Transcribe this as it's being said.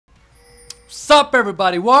Sup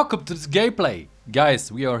everybody, welcome to this gameplay.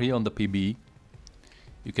 Guys, we are here on the PB.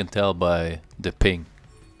 You can tell by the ping.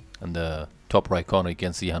 On the top right corner you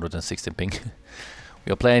can see 116 ping.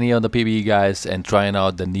 We are playing here on the PB, guys, and trying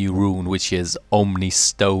out the new rune, which is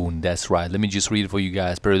Omnistone. That's right, let me just read it for you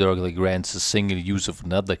guys. Periodically grants a single use of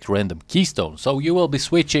another random keystone. So you will be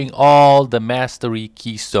switching all the mastery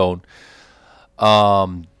keystone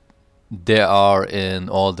there are in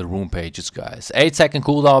all the rune pages, guys. 8-second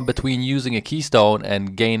cooldown between using a keystone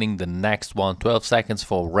and gaining the next one. 12 seconds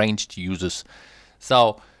for ranged users.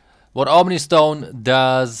 So what Omnistone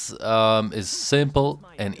does is simple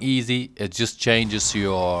and easy. It just changes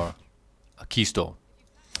your keystone.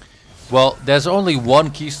 Well, there's only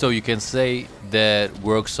one keystone you can say that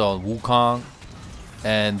works on Wukong,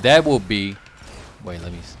 and that will be, wait,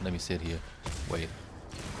 let me sit here. Wait.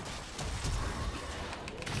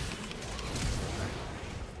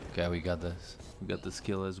 Okay, we got this. We got the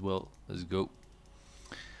skill as well. Let's go.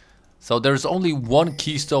 So there's only one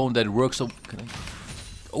keystone that works on.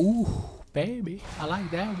 Oh, baby, I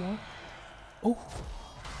like that one. Oh.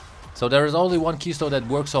 So there is only one keystone that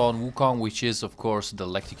works on Wukong, which is of course the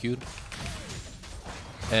Electrocute.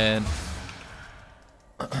 And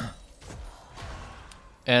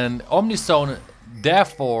Omnistone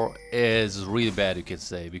therefore is really bad, you can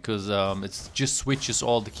say, because it just switches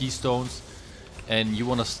all the keystones. And you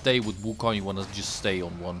want to stay with Wukong, you want to just stay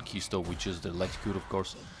on one keystone, which is the Electrocute, of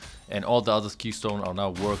course. And all the other keystones are now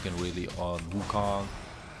working really on Wukong.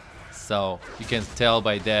 So you can tell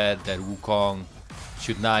by that Wukong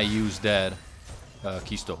should not use that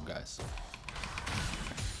keystone, guys.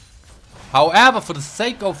 However, for the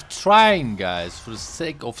sake of trying, guys, for the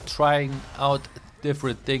sake of trying out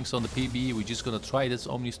different things on the PB, we're just gonna try this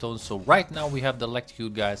Omnistone. So right now we have the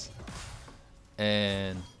Electrocute, guys,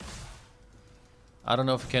 and I don't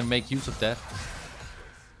know if you can make use of that.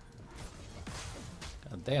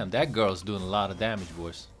 God damn, that girl's doing a lot of damage,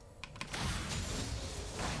 boys.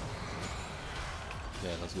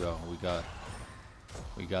 Yeah, let's go.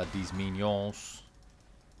 We got these minions.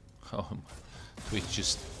 Oh, Twitch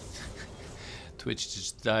just Twitch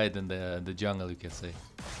just died in the jungle, you can say.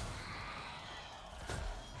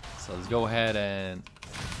 So let's go ahead and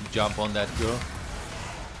jump on that girl.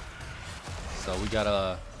 So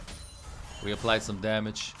we applied some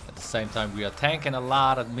damage. At the same time, we are tanking a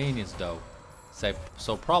lot of minions, though.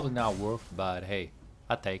 So probably not worth, but hey,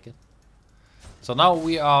 I take it. So now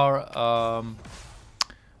we are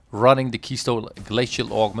running the Keystone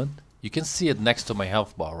Glacial Augment. You can see it next to my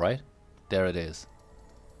health bar, right? There it is.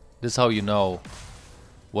 This is how you know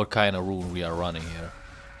what kind of rune we are running here.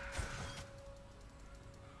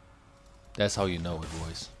 That's how you know it,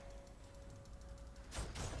 boys.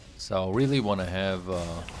 So really want to have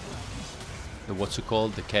the what's it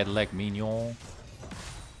called, the Cadillac Minion.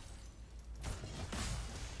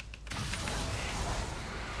 At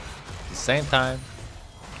the same time,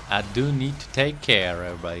 I do need to take care,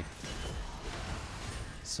 everybody,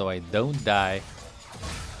 so I don't die.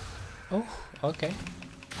 Oh, okay.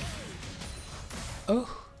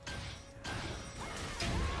 Oh.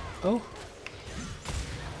 Oh.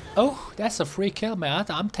 Oh, that's a free kill, man.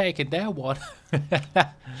 I'm taking that one.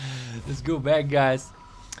 Let's go back, guys.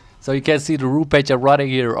 So you can see the rune page I'm running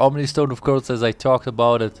here. Omnistone, of course, as I talked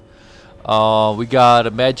about it. We got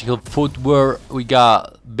a magical footwear. We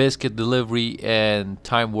got biscuit delivery and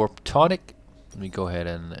time warp tonic. Let me go ahead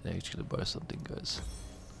and actually buy something, guys.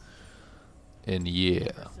 And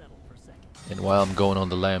yeah. And while I'm going on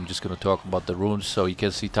the lamb, I'm just gonna talk about the runes. So you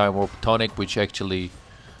can see time warp tonic, which actually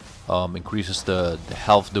increases the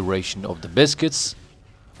health duration of the biscuits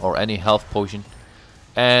or any health potion.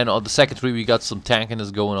 And on the second tree we got some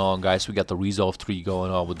tankiness going on, guys. We got the resolve tree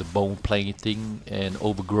going on with the bone plating and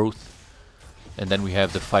overgrowth. And then we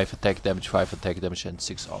have the 5 attack damage, and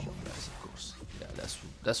 6 armor, guys, of course. Yeah,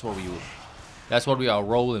 that's what we are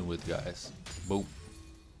rolling with, guys. Boom.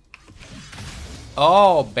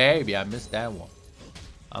 Oh baby, I missed that one.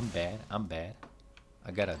 I'm bad.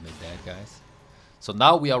 I gotta admit that, guys. So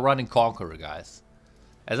now we are running Conqueror, guys.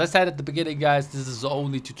 As I said at the beginning, guys, this is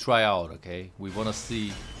only to try out, okay? We want to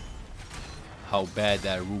see how bad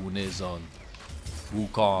that rune is on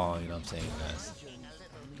Wukong, you know what I'm saying, guys?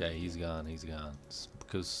 Okay, he's gone. It's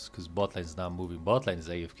because bot lane is not moving. Bot lane is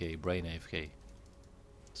AFK, brain AFK.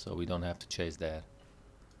 So we don't have to chase that.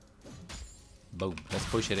 Boom. Let's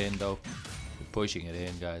push it in, though. We're pushing it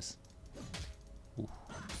in, guys. Ooh.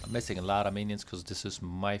 I'm missing a lot of minions because this is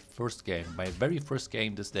my first game. My very first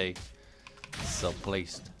game this day. So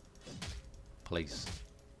please,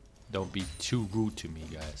 don't be too rude to me,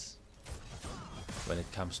 guys, when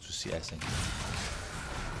it comes to CSing.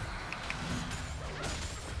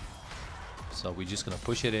 So we're just gonna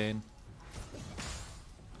push it in.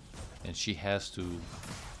 And she has to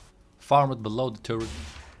farm it below the turret.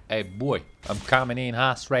 Hey boy, I'm coming in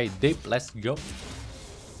high straight deep. Let's go.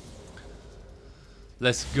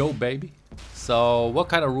 Let's go, baby. So what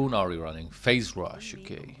kind of rune are we running? Phase rush,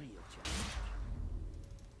 okay.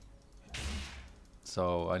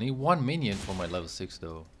 So I need 1 minion for my level 6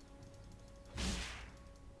 though.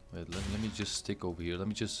 Wait, let me just stick over here. Let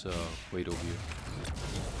me just wait over here.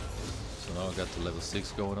 So now I got the level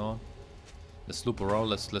 6 going on. Let's loop around.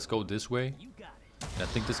 Let's go this way. And I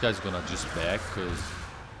think this guy's gonna just back because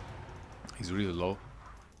he's really low.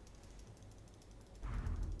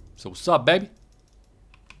 So what's up, baby?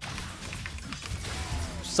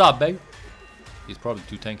 What's up, baby? He's probably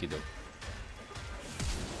too tanky though.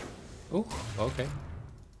 Oh, okay.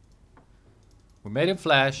 We made him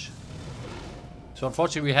flash. So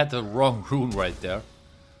unfortunately we had the wrong rune right there.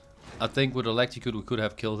 I think with Electrocute we could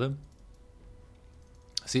have killed him.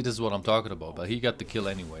 See, this is what I'm talking about, but he got the kill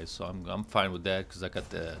anyway, so I'm fine with that because I got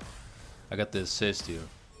the assist here.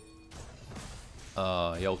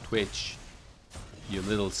 Yo Twitch, you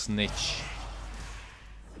little snitch.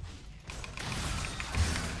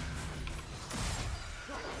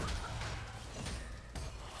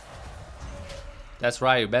 That's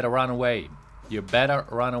right, you better run away. You better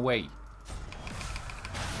run away.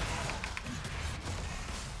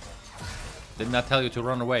 Didn't I tell you to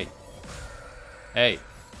run away? Hey.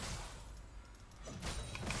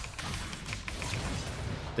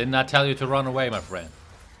 Didn't I tell you to run away, my friend?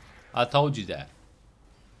 I told you that.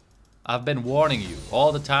 I've been warning you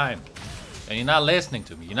all the time. And you're not listening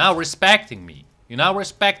to me. You're not respecting me. You're not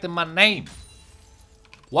respecting my name.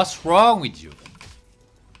 What's wrong with you?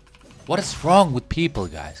 What is wrong with people,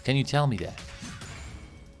 guys? Can you tell me that?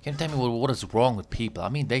 Can you tell me what is wrong with people? I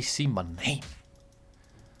mean, they see my name.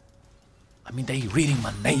 I mean, they reading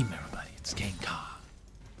my name, everybody. It's King Kong.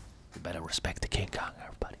 You better respect the King Kong,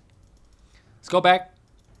 everybody. Let's go back.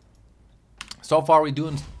 So far, we're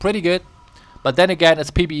doing pretty good. But then again, it's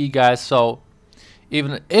PBE, guys. So,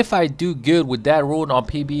 even if I do good with that rune on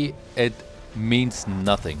PBE, it means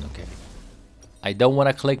nothing, okay? I don't want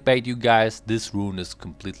to clickbait you guys. This rune is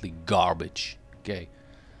completely garbage, okay?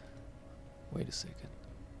 Wait a second.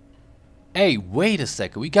 Hey, wait a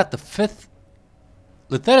second. We got the 5th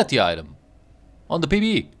lethality item on the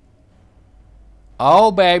PBE.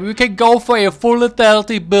 Oh, baby, we can go for a full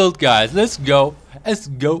lethality build, guys. Let's go. Let's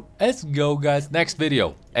go. Let's go, guys. Next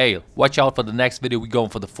video. Hey, watch out for the next video. We're going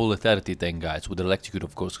for the full lethality thing, guys. With the Electrocute,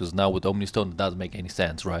 of course, because now with Omnistone, it doesn't make any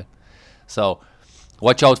sense, right? So,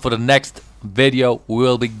 watch out for the next video. We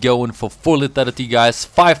will be going for full lethality, guys.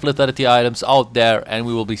 5 lethality items out there, and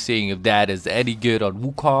we will be seeing if that is any good on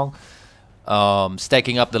Wukong.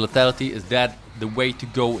 Stacking up the lethality, is that the way to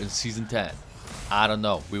go in season 10? I don't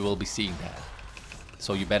know. We will be seeing that.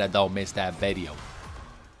 So you better don't miss that video.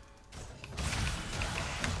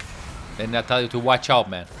 Then I tell you to watch out,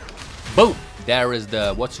 man. Boom! There is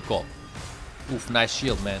the, what's it called? Oof, nice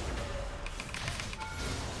shield, man.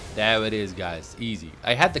 There it is, guys. Easy.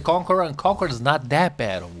 I had the Conqueror, and Conqueror is not that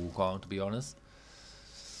bad on Wukong, to be honest.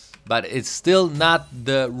 But it's still not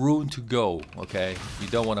the rune to go, okay? You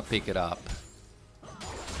don't want to pick it up.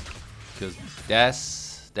 Because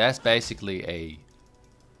that's basically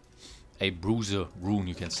a bruiser rune,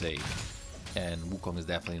 you can say. And Wukong is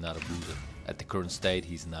definitely not a bruiser. At the current state,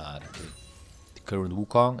 he's not. Okay? The current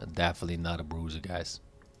Wukong, definitely not a bruiser, guys.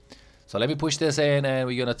 So let me push this in, and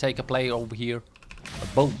we're gonna take a play over here.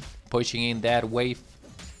 Boom, pushing in that wave.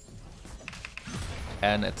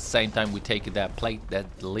 And at the same time, we take that plate, that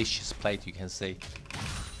delicious plate, you can say.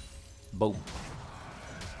 Boom.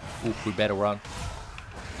 Oof, we better run.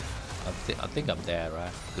 I think I'm dead,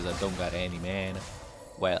 right? Because I don't got any mana.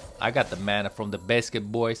 Well, I got the mana from the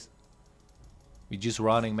basket, boys. We just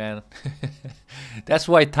running, man. That's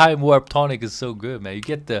why Time Warp Tonic is so good, man. You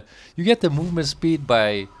get the movement speed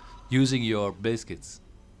by using your biscuits.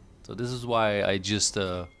 So this is why I just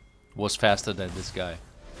was faster than this guy.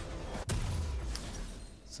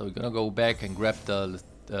 So we're gonna go back and grab the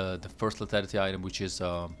first lethality item, which is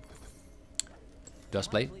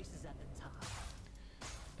Dustplate.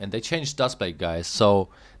 And they changed Dustplate, guys. So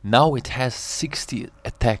now it has 60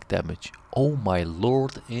 attack damage. Oh my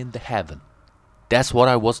lord in the heaven. That's what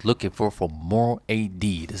I was looking for more AD.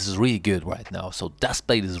 This is really good right now. So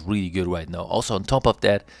Dustplate is really good right now. Also on top of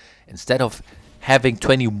that, instead of having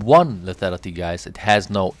 21 lethality, guys, it has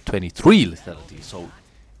now 23 lethality. So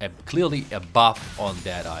clearly a buff on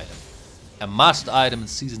that item. A must item in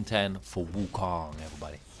season 10 for Wukong,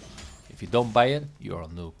 everybody. If you don't buy it, you're a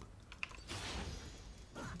noob.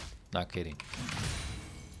 Not kidding.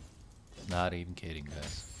 Not even kidding,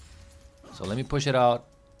 guys. So let me push it out.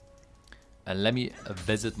 And let me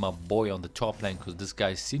visit my boy on the top lane, because this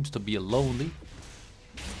guy seems to be lonely.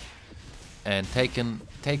 And taking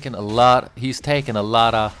a lot. He's taken a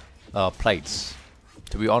lot of plates.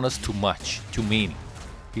 To be honest, too much, too many.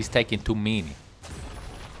 He's taking too many.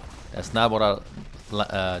 That's not what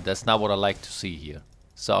I like to see here.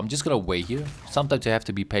 So I'm just gonna wait here. Sometimes you have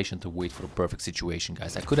to be patient to wait for the perfect situation,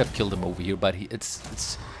 guys. I could have killed him over here, but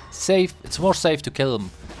it's safe. It's more safe to kill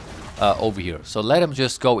him over here. So let him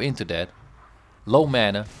just go into that low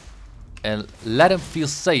mana and let him feel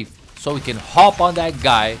safe, so he can hop on that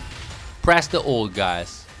guy, press the ult,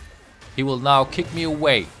 guys. He will now kick me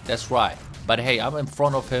away. That's right. But hey, I'm in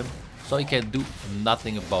front of him, so he can do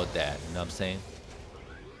nothing about that. You know what I'm saying?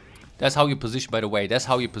 That's how you position, by the way. That's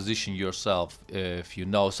how you position yourself. If you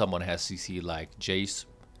know someone has CC like Jace,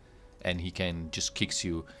 and he can just kicks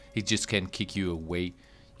you, he just can kick you away.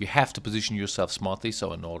 You have to position yourself smartly,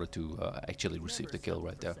 so in order to actually receive the kill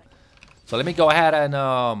right there. So let me go ahead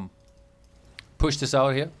and push this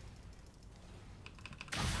out here.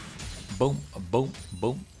 Boom, boom,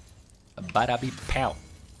 boom. Bada beep pow.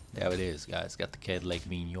 There it is, guys. Got the cat like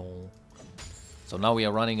mignon. So now we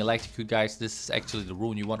are running electrocute, guys. This is actually the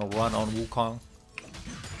rune you want to run on Wukong.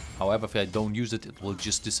 However, if I don't use it, it will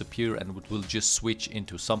just disappear and it will just switch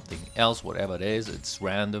into something else, whatever it is. It's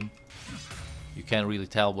random. You can't really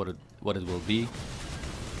tell what it will be.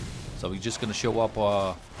 So we're just gonna show up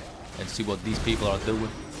and see what these people are doing.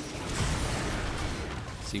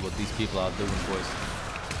 See what these people are doing, boys.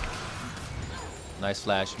 Nice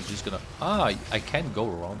flash. I'm just gonna. I can't go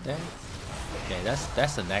around there. Okay,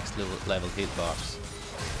 that's the next level hitbox.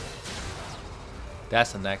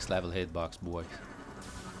 That's the next level hitbox, boy.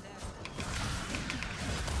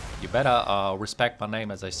 You better respect my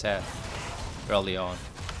name, as I said early on.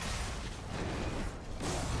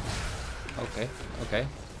 Okay, okay.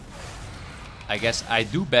 I guess I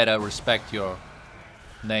do better respect your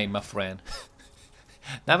name, my friend.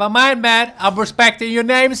 Never mind, man. I'm respecting your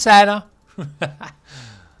name, Santa. Okay,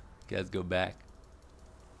 let's go back.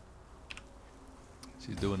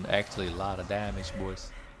 She's doing actually a lot of damage,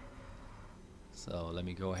 boys. So let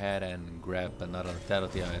me go ahead and grab another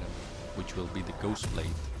lethality item, which will be the Ghost Blade.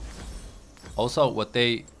 Also, what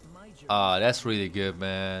they... that's really good,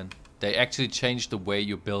 man. They actually changed the way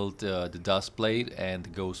you build the Dust Blade and the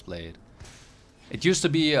Ghost Blade. It used to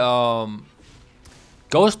be...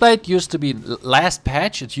 Ghost Blade used to be... Last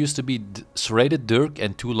patch, it used to be Serrated Dirk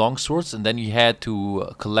and 2 longswords. And then you had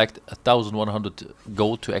to collect 1,100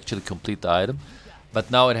 gold to actually complete the item. But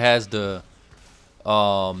now it has the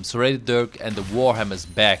Serrated Dirk and the Warhammer is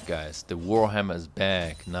back, guys. The Warhammer is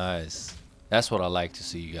back. Nice. That's what I like to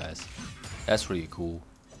see, guys. That's really cool.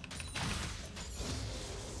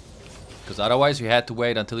 Because otherwise you had to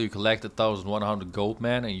wait until you collect 1,100 gold,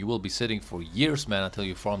 man. And you will be sitting for years, man, until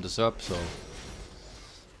you farm this up. So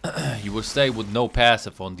you will stay with no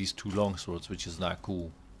passive on these 2 longswords, which is not cool.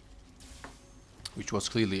 Which was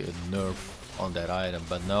clearly a nerf on that item.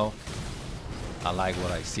 But no. I like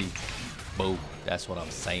what I see. Boom. That's what I'm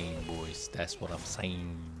saying, boys. That's what I'm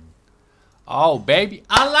saying. Oh, baby.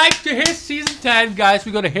 I like to hit Season 10, guys.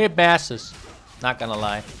 We're going to hit masses. Not going to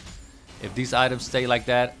lie. If these items stay like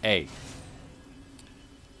that, hey.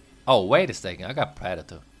 Oh, wait a second. I got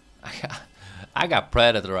Predator. I got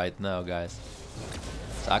Predator right now, guys.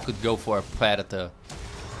 So I could go for a Predator.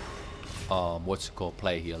 What's it called?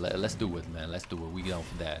 Play here. Let's do it, man. Let's do it. We go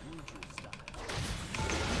for that.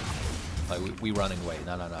 Like we running away.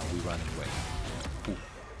 No. We running away. Ooh.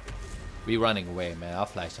 We running away, man. I'll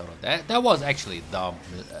flash out of that. That was actually a dumb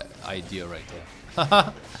idea right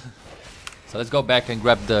there. So let's go back and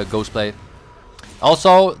grab the Ghost Blade.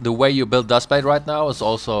 Also, the way you build Dust Blade right now is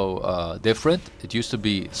also different. It used to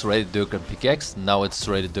be Serrated Dirk and Pickaxe. Now it's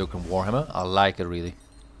Serrated Dirk and Warhammer. I like it, really.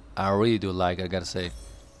 I really do like it, I gotta say.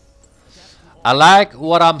 I like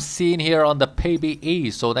what I'm seeing here on the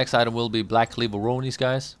PBE. So next item will be Black Cleaver Ronies,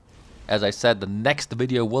 guys. As I said, the next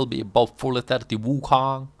video will be about full lethality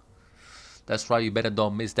Wukong. That's right, you better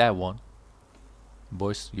don't miss that one.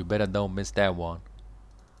 Boys, you better don't miss that one.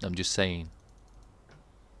 I'm just saying.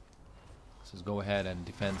 So let's go ahead and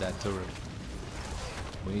defend that turret.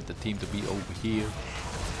 We need the team to be over here.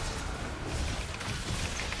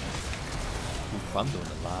 Oof, I'm doing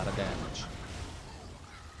a lot of damage.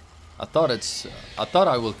 I thought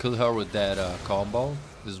I will kill her with that combo.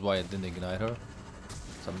 This is why I didn't ignite her.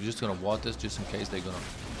 So I'm just gonna ward this just in case they're gonna...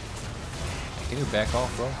 Can you back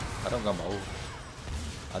off, bro? I don't got my ult.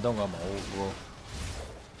 I don't got my ult, bro.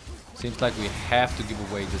 Seems like we have to give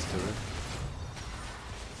away this turret.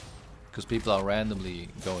 Because people are randomly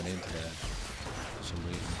going into that for some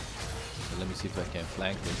reason. So let me see if I can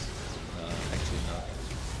flank this. actually not.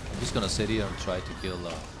 I'm just gonna sit here and try to kill.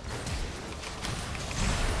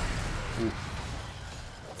 Ooh.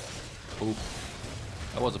 Ooh.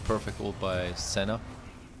 That was a perfect ult by Senna.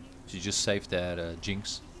 She just saved that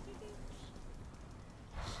Jinx.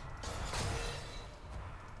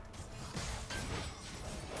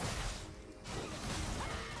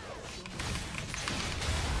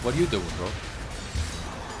 What are you doing, bro?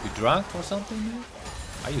 You drunk or something, man?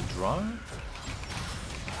 Are you drunk?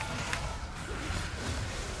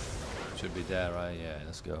 Should be there, right? Yeah,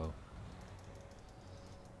 let's go.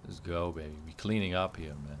 Let's go, baby. We cleaning up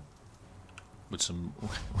here, man. With some...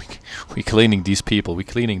 we cleaning these people. We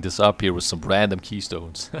cleaning this up here with some random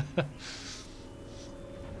keystones.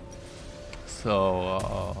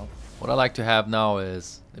 So, what I like to have now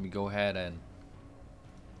is... Let me go ahead and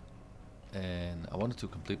I wanted to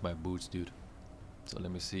complete my boots, dude. So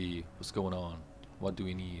let me see what's going on. What do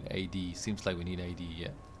we need? AD. Seems like we need AD, yeah.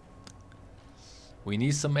 We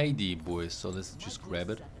need some AD, boys. So let's just grab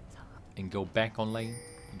it and go back on lane.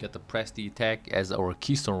 We got the press the attack as our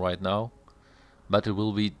keystone right now, but it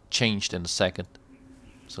will be changed in a second.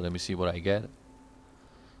 So let me see what I get.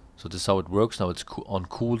 So this is how it works. Now it's on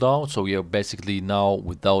cooldown. So we are basically now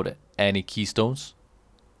without any keystones.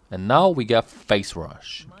 And now we got face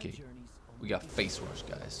rush. Okay. We got face rush,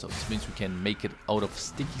 guys. So this means we can make it out of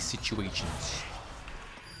sticky situations.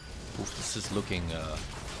 Oof, this is looking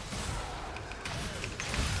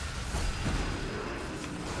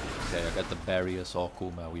okay, I got the barriers all cool,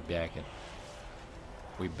 man. We backing.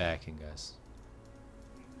 We backing, guys.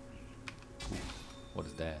 Ooh, what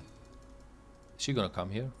is that? Is she gonna come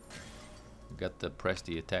here? We got the press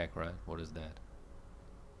the attack, right? What is that?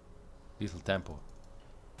 Lethal tempo.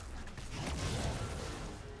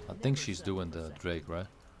 I think she's doing the Drake, right?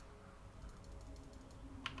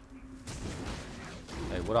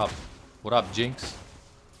 Hey, what up? What up, Jinx?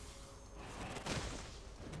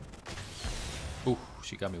 Ooh,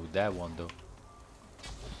 she got me with that one, though.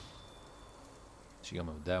 She got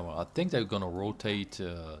me with that one. I think they're gonna rotate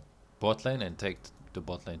bot lane and take the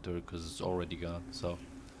bot lane turret because it's already gone. So,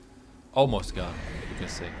 almost gone, you can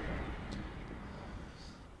say.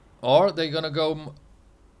 Or they're gonna go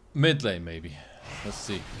mid lane, maybe. Let's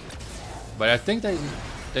see. But I think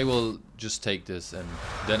they will just take this and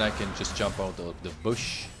then I can just jump out of the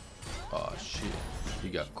bush. Oh shit. He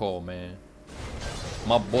got caught, man.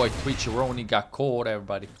 My boy Twitcheroni got caught,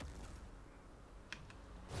 everybody.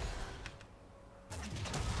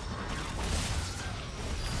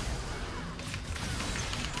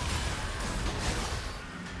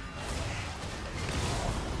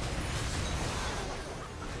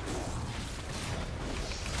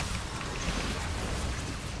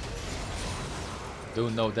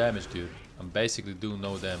 Doing no damage, dude. I'm basically doing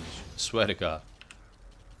no damage. Swear to God.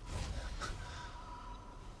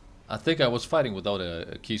 I think I was fighting without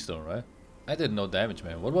a keystone, right? I did no damage,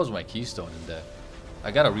 man. What was my keystone in there?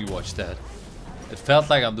 I gotta rewatch that. It felt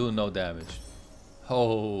like I'm doing no damage.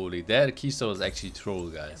 Holy, that keystone is actually troll,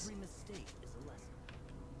 guys.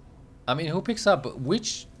 I mean, who picks up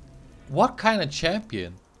what kind of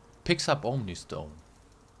champion picks up Omnistone?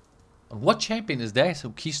 And what champion is there so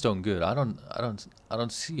keystone good? I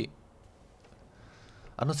don't see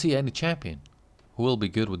any champion who will be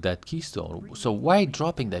good with that keystone. So why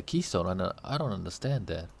dropping that keystone? I don't understand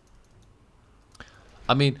that.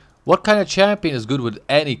 I mean, what kind of champion is good with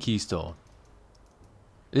any keystone?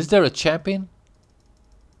 Is there a champion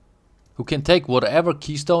who can take whatever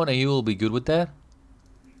keystone and he will be good with that?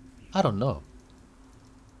 I don't know.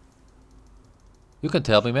 You can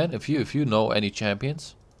tell me, man, if you know any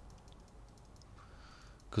champions.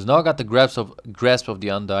 Because now I got the grasp of the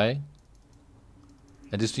Undying.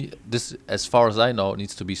 And this, as far as I know,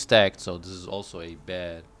 needs to be stacked. So this is also a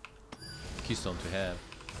bad keystone to have.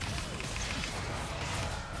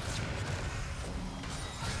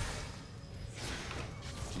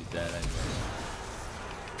 She's dead anyway.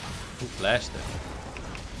 Who flashed it?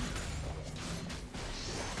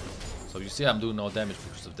 So you see I'm doing no damage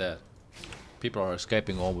because of that. People are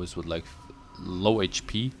escaping always with like low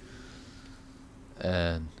HP.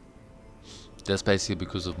 And that's basically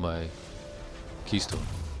because of my keystone.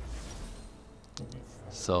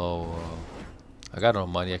 So I got no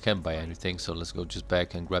money, I can't buy anything, so let's go just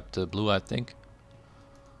back and grab the blue, I think.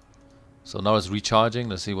 So now it's recharging.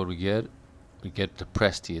 Let's see what we get. We get the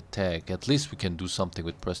press the attack. At least we can do something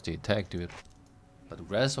with press the attack, dude. But the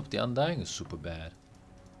rest of the Undying is super bad.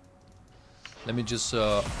 Let me just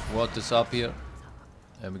wad this up here,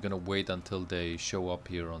 and we're gonna wait until they show up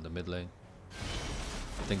here on the mid lane.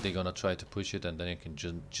 I think they're gonna try to push it, and then you can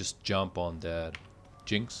just jump on that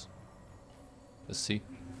Jinx. Let's see.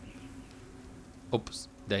 Oops.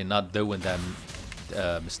 they're not doing that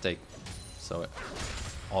mistake. So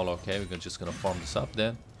all okay. We're just gonna farm this up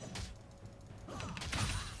then.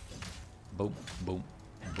 Boom, boom,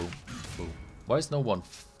 boom, boom. Why is no one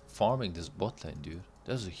farming this bot lane, dude?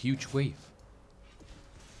 There's a huge wave.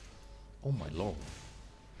 Oh my lord.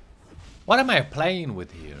 What am I playing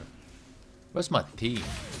with here? Where's my team?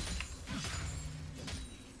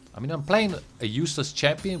 I mean, I'm playing a useless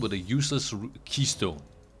champion with a useless keystone.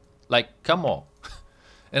 Like, come on.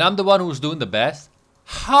 And I'm the one who's doing the best?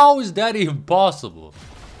 How is that even possible?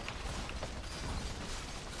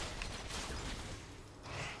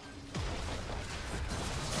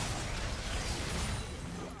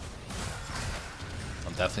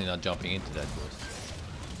 I'm definitely not jumping into that, boys.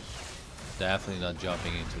 Definitely not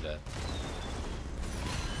jumping into that.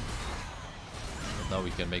 But now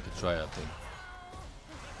we can make a tryout thing.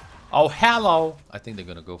 Oh, hello! I think they're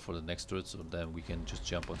gonna go for the next turret, so then we can just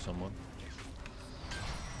jump on someone.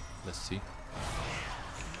 Let's see.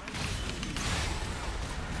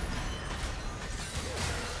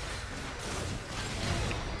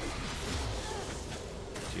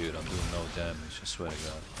 Dude, I'm doing no damage, I swear to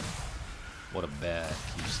God. What a bad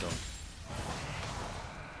keystone.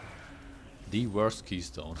 The worst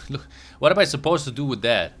keystone. Look, what am I supposed to do with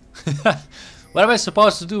that? What am I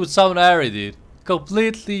supposed to do with Summon Ari, dude?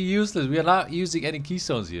 Completely useless. We are not using any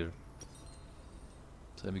keystones here.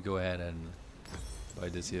 So let me go ahead and buy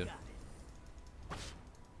this here.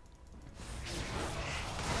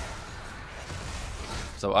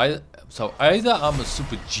 So either I'm a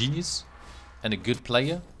super genius and a good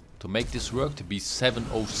player to make this work, to be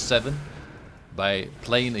 707 by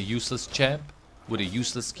playing a useless champ with a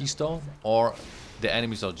useless keystone, or the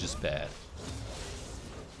enemies are just bad.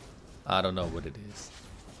 I don't know what it is.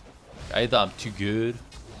 Either I'm too good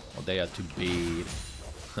or they are too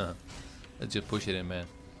bad. Let's just push it in, man.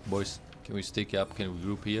 Boys, can we stick up? Can we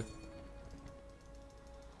group here?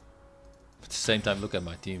 At the same time, look at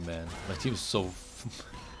my team, man. My team is so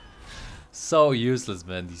so useless,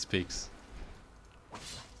 man, these picks.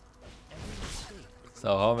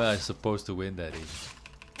 So how am I supposed to win that?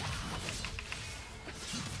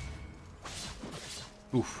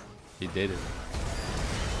 Oof, he did it.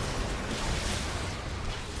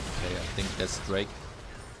 Okay, I think that's Drake.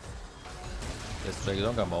 That's Drake.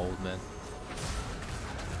 Don't come old, man.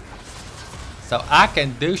 So I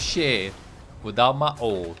can do shit without my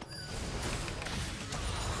ult.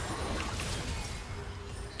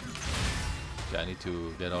 Okay, I need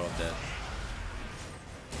to get all of that.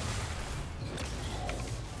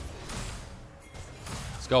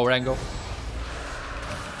 Let's go, Rango.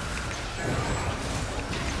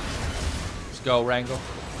 Let's go, Rango.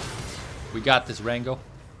 We got this, Rango.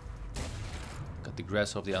 Got the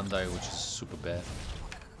grass of the Undying, which is super bad.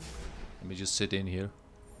 Let me just sit in here.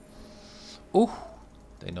 Ooh,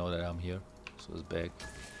 they know that I'm here, so it's back.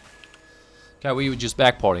 Okay, we were just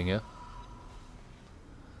backporting here.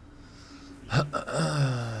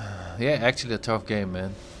 Yeah, actually a tough game,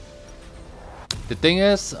 man. The thing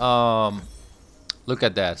is, look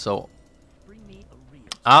at that. So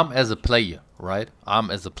I'm as a player, right?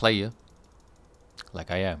 I'm as a player,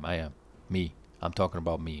 like I am me. I'm talking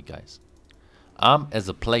about me, guys. I'm as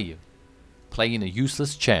a player playing a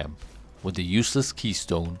useless champ with a useless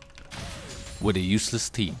keystone with a useless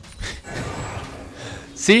team.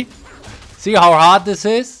 See how hard this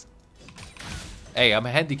is? Hey, I'm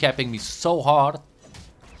handicapping me so hard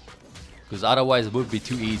because otherwise it would be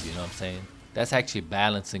too easy, you know what I'm saying? That's actually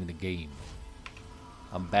balancing the game.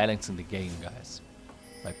 I'm balancing the game, guys,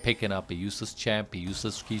 by picking up a useless champ, a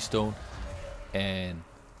useless keystone, and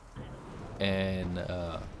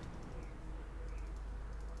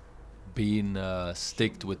being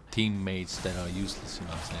sticked with teammates that are useless, you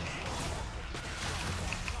know what I'm saying?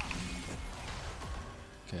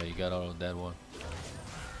 Okay, you got all of that one.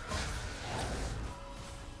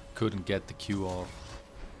 Couldn't get the Q off.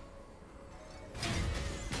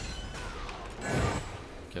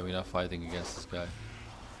 Okay, we're not fighting against this guy.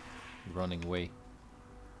 Running away.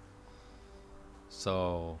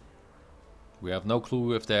 So we have no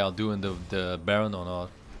clue if they are doing the Baron or not.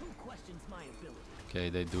 Okay,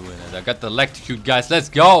 they doing it. I got the electrocute, guys. Let's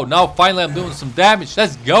go. Now finally I'm doing some damage.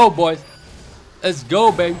 Let's go, boys. Let's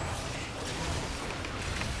go, baby.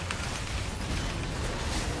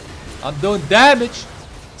 I'm doing damage.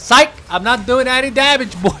 Psych! I'm not doing any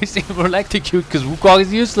damage, boys. For electrocute because Wukong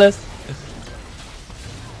is useless.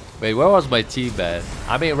 Wait, where was my team, man?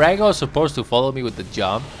 I mean, Rango was supposed to follow me with the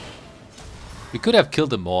jump. We could have killed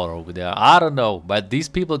them all over there. I don't know. But these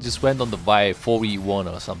people just went on the buy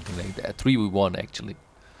 4v1 or something like that. 3v1 actually.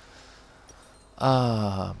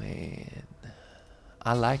 Ah, man.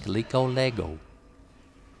 I like Lego.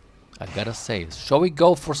 I gotta say, shall we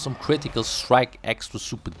go for some critical strike extra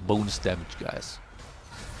super bonus damage, guys?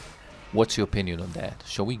 What's your opinion on that?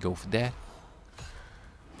 Shall we go for that?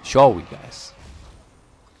 Shall we, guys?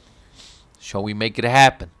 Shall we make it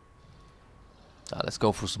happen? Let's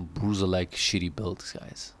go for some bruiser-like shitty builds,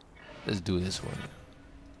 guys. Let's do this one.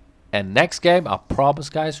 And next game, I promise,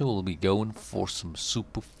 guys, we will be going for some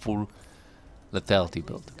super full lethality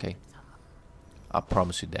build, okay? I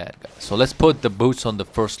promise you that, guys. So let's put the boots on the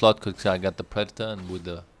first slot because I got the Predator, and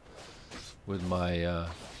with my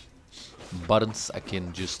buttons I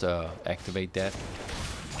can just activate that.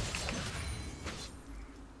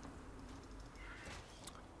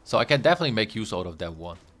 So I can definitely make use out of that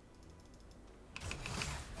one.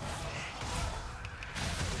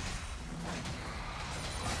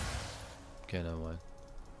 Okay, never mind.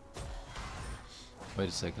 Wait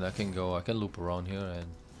a second, I can loop around here and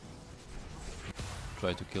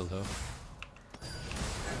try to kill her.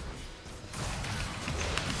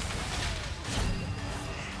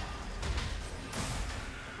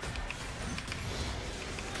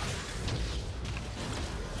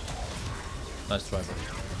 Nice try, bro.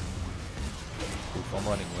 Oof, I'm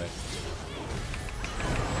running away.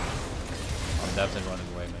 I'm definitely running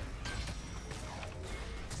away, man.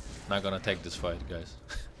 Not gonna take this fight, guys.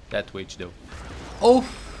 That Twitch though. Oh,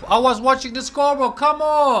 I was watching the scoreboard. Come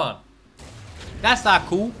on. That's not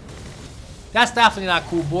cool. That's definitely not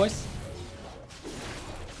cool, boys.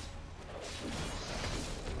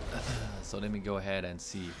 So let me go ahead and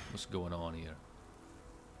see what's going on here.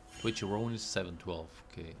 Twitch Aron is 712.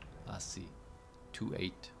 Okay, I see.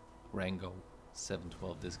 2-8 Rango.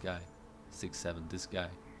 712 this guy. 6-7 this guy.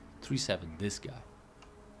 3-7 this guy.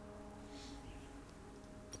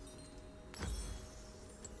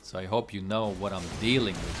 So I hope you know what I'm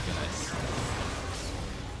dealing with, guys.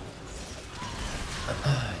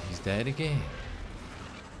 He's dead again.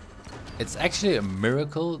 It's actually a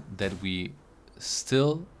miracle that we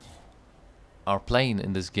still are playing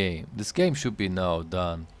in this game. This game should be now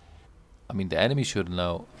done. I mean, the enemy should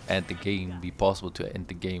now end the game, be possible to end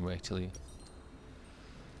the game actually.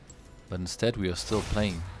 But instead we are still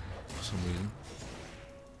playing for some reason.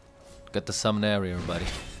 Got the summon area, everybody.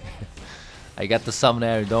 I got the summon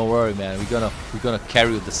area, don't worry, man. We're gonna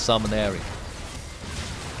carry the summon area.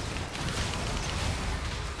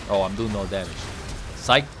 Oh, I'm doing no damage.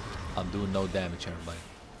 Psych! I'm doing no damage, everybody.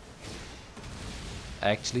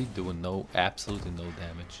 Actually doing absolutely no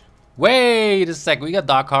damage. Wait a sec, we got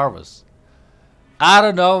Dark Harvest. I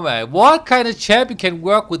don't know, man. What kind of champion can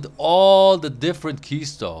work with all the different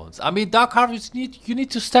keystones? I mean, Dark Harvest, you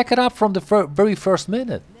need to stack it up from the very first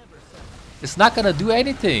minute. It's not gonna do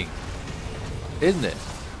anything, isn't it?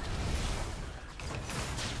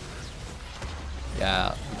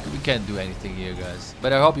 Yeah, we can't do anything here, guys.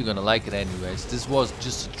 But I hope you're gonna like it anyways. This was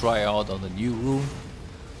just a tryout on the new rune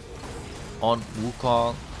on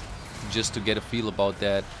Wukong, just to get a feel about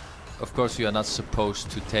that. Of course, you are not supposed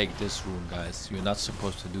to take this rune, guys. You're not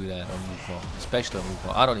supposed to do that on Wukong, especially on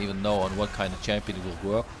Wukong. I don't even know on what kind of champion it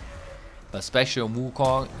will work, but especially on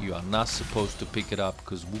Wukong, you are not supposed to pick it up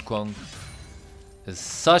because Wukong is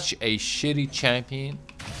such a shitty champion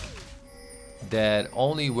that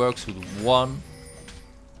only works with one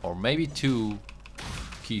or maybe two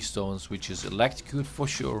keystones, which is Electrocute for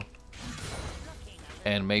sure,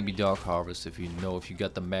 and maybe Dark Harvest if you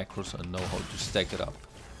got the macros and know how to stack it up.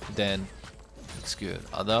 Then it's good.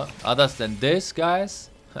 Others than this, guys,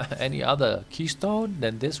 any other keystone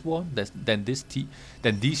than this one, than these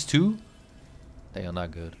two, they are not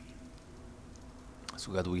good.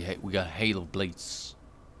 So we got Halo Blades.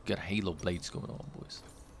 We got Halo Blades going on, boys.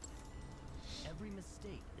 Every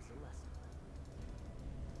mistake is a lesson.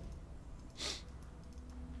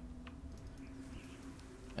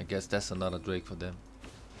 I guess that's another Drake for them.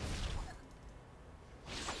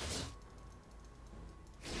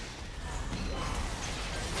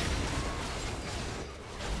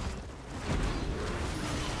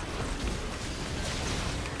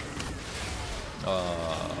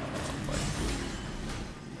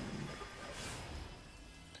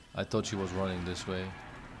 I thought she was running this way,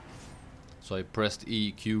 so I pressed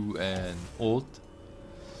E, Q and Alt,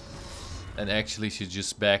 and actually she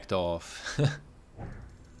just backed off.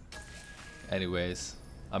 Anyways,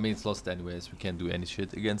 I mean it's lost anyways, we can't do any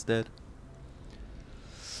shit against that.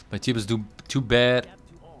 My team is too bad,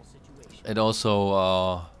 and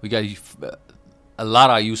also we got a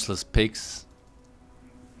lot of useless picks,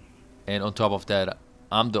 and on top of that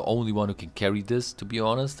I'm the only one who can carry this, to be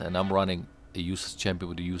honest, and I'm running a useless champion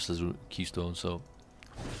with a useless keystone, so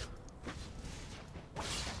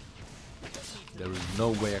there is no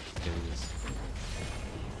way I can carry this.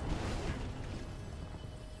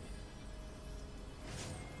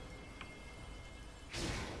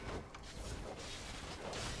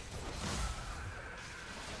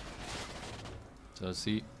 So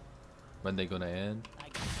see when they're gonna end.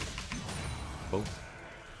 Oh.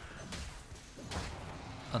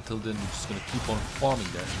 Until then, we're just gonna keep on farming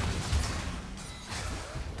that.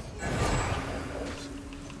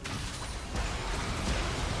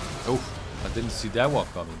 Oh, I didn't see that one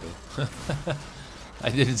coming though. I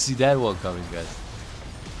didn't see that one coming, guys.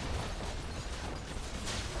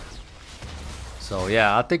 So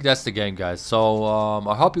yeah, I think that's the game, guys. So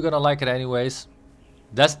I hope you're gonna like it anyways.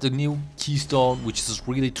 That's the new Keystone, which is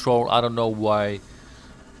really troll. I don't know why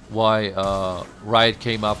Riot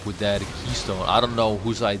came up with that Keystone. I don't know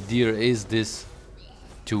whose idea is this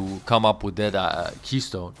to come up with that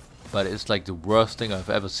Keystone, but it's like the worst thing I've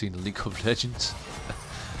ever seen in League of Legends.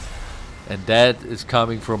 And that is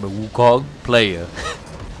coming from a Wukong player.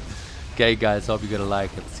 Okay guys, hope you're gonna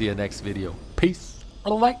like it. See you next video. Peace.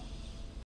 Bye.